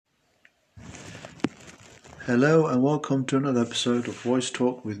Hello and welcome to another episode of Voice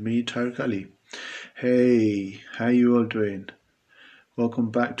Talk with me, Tariq Ali. Hey, how you all doing?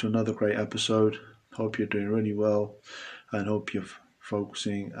 Welcome back to another great episode. Hope you're doing really well and hope you're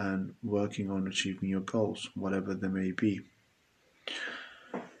focusing and working on achieving your goals, whatever they may be.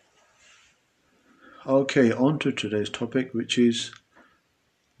 Okay, on to today's topic, which is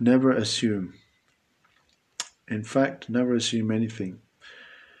never assume. In fact, never assume anything.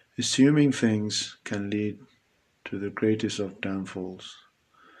 Assuming things can lead to the greatest of downfalls.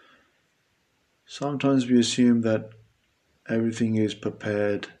 Sometimes we assume that everything is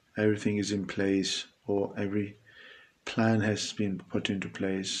prepared, everything is in place, or every plan has been put into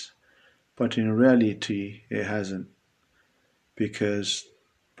place. But in reality, it hasn't, because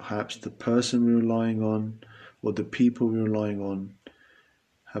perhaps the person we're relying on or the people we're relying on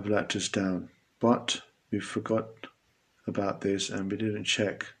have let us down. But we forgot about this and we didn't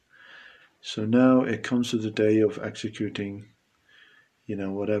check. So now it comes to the day of executing,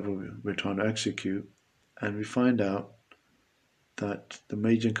 whatever we're trying to execute, and we find out that the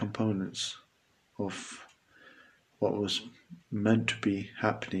major components of what was meant to be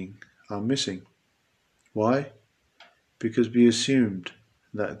happening are missing. Why? Because we assumed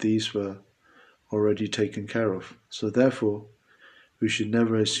that these were already taken care of. So therefore, we should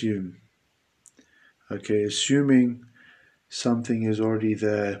never assume. Okay, assuming something is already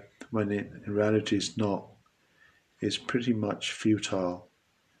there when in reality it's not is pretty much futile,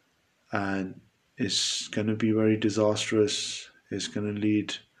 and it's going to be very disastrous. It's going to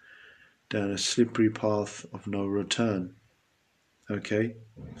lead down a slippery path of no return. Okay?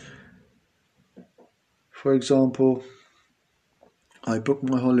 For example, I booked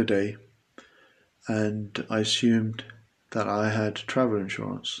my holiday and I assumed that I had travel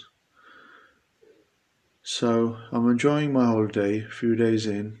insurance. So I'm enjoying my holiday, a few days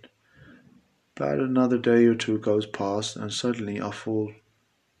in, about another day or two goes past and suddenly I fall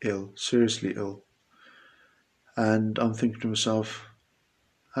ill, seriously ill. And I'm thinking to myself,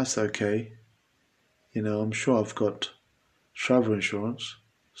 that's okay. I'm sure I've got travel insurance,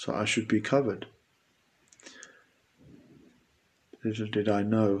 so I should be covered. Little did I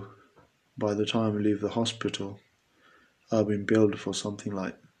know, by the time I leave the hospital, I've been billed for something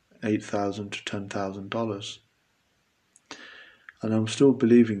like $8,000 to $10,000. And I'm still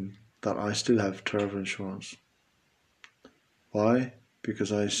believing that I still have travel insurance. Why?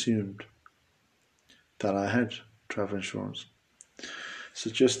 Because I assumed that I had travel insurance. So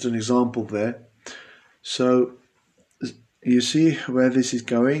just an example there. So you see where this is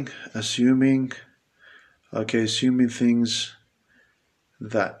going? Assuming things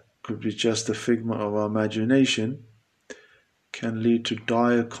that could be just a figment of our imagination can lead to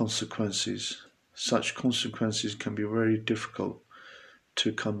dire consequences. Such consequences can be very difficult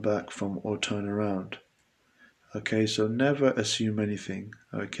to come back from or turn around. Okay, so never assume anything.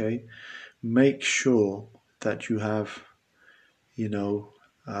 Okay, make sure that you have,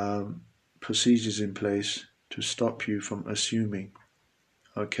 procedures in place to stop you from assuming.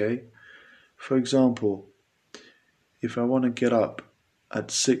 Okay, for example, if I want to get up at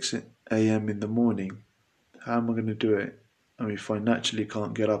 6 a.m. in the morning, how am I going to do it? I mean, if I naturally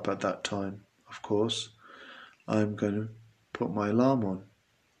can't get up at that time, of course, I'm going to put my alarm on,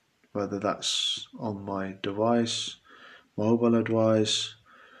 whether that's on my device, mobile device,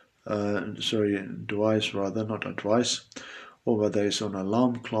 device rather, not advice, or whether it's on an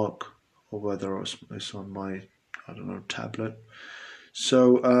alarm clock, or whether it's on my, tablet.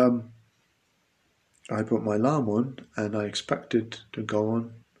 So I put my alarm on and I expect it to go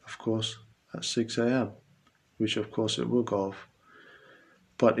on, of course, at 6 a.m., which of course it will go off.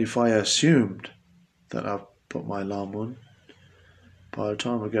 But if I assumed that I've put my alarm on, by the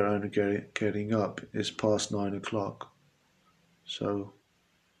time I get around to getting up, it's past 9 o'clock. So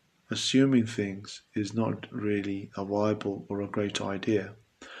assuming things is not really a viable or a great idea.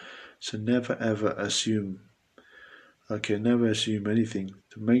 So never ever assume. Okay, never assume anything.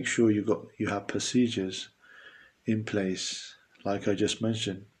 To make sure you have procedures in place, like I just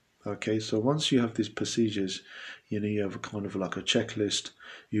mentioned. Okay, so once you have these procedures, you have a kind of like a checklist.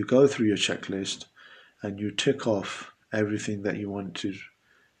 You go through your checklist and you tick off everything that you want to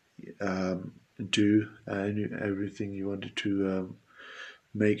do and everything you wanted to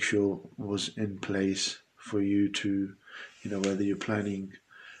make sure was in place for you to, whether you're planning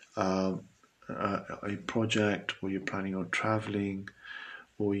a project or you're planning on traveling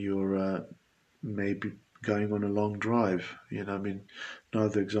or you're maybe going on a long drive.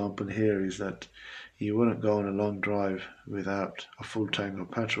 Another example here is that you wouldn't go on a long drive without a full tank of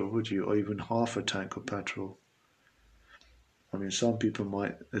petrol, would you? Or even half a tank of petrol. I mean, some people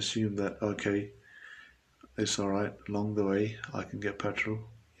might assume that, okay, it's all right. Along the way, I can get petrol.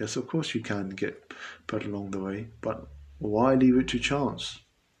 Yes, of course you can get petrol along the way, but why leave it to chance?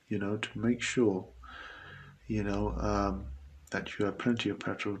 To make sure, you know, um, that you have plenty of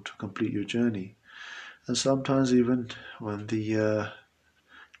petrol to complete your journey. And sometimes even when the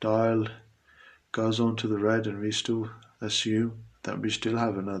dial goes on to the red and we still assume that we still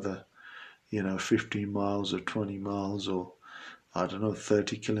have another, 15 miles or 20 miles or I don't know,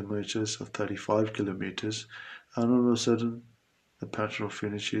 30 kilometers or 35 kilometers, and all of a sudden the petrol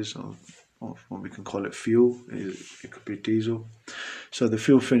finishes, or what we can call it fuel, it could be diesel. So the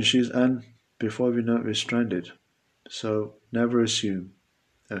fuel finishes, and before we know it, we're stranded. So never assume,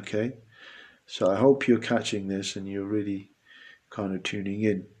 okay? So I hope you're catching this and you're really kind of tuning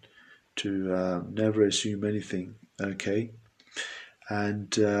in to never assume anything, okay?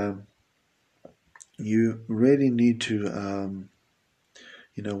 And you really need to,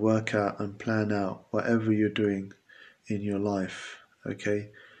 work out and plan out whatever you're doing in your life, okay?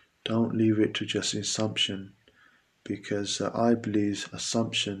 Don't leave it to just assumption, because I believe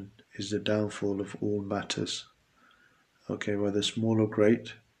assumption is the downfall of all matters, okay? Whether small or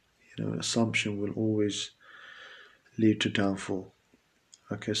great, assumption will always lead to downfall,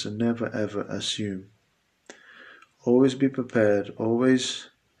 okay? So never ever assume. Always be prepared, always,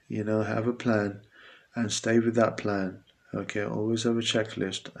 have a plan and stay with that plan, okay? Always have a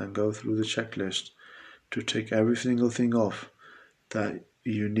checklist and go through the checklist to take every single thing off that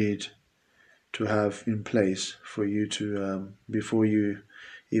you need to have in place for you to, before you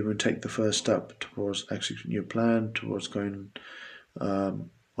even take the first step towards executing your plan, towards going on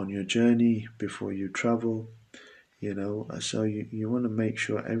your journey, before you travel, So you want to make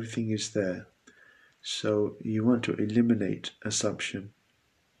sure everything is there. So you want to eliminate assumption.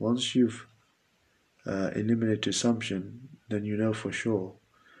 Once you've eliminated assumption, then you know for sure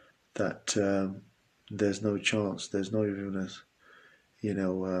that there's no chance, there's no even a,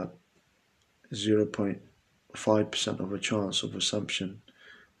 0.5% of a chance of assumption.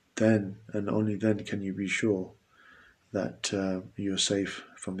 Then and only then can you be sure that you're safe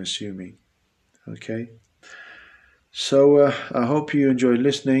from assuming. Okay? So I hope you enjoyed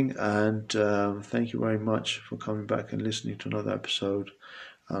listening, and thank you very much for coming back and listening to another episode.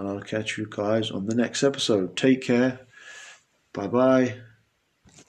 And I'll catch you guys on the next episode. Take care. Bye bye.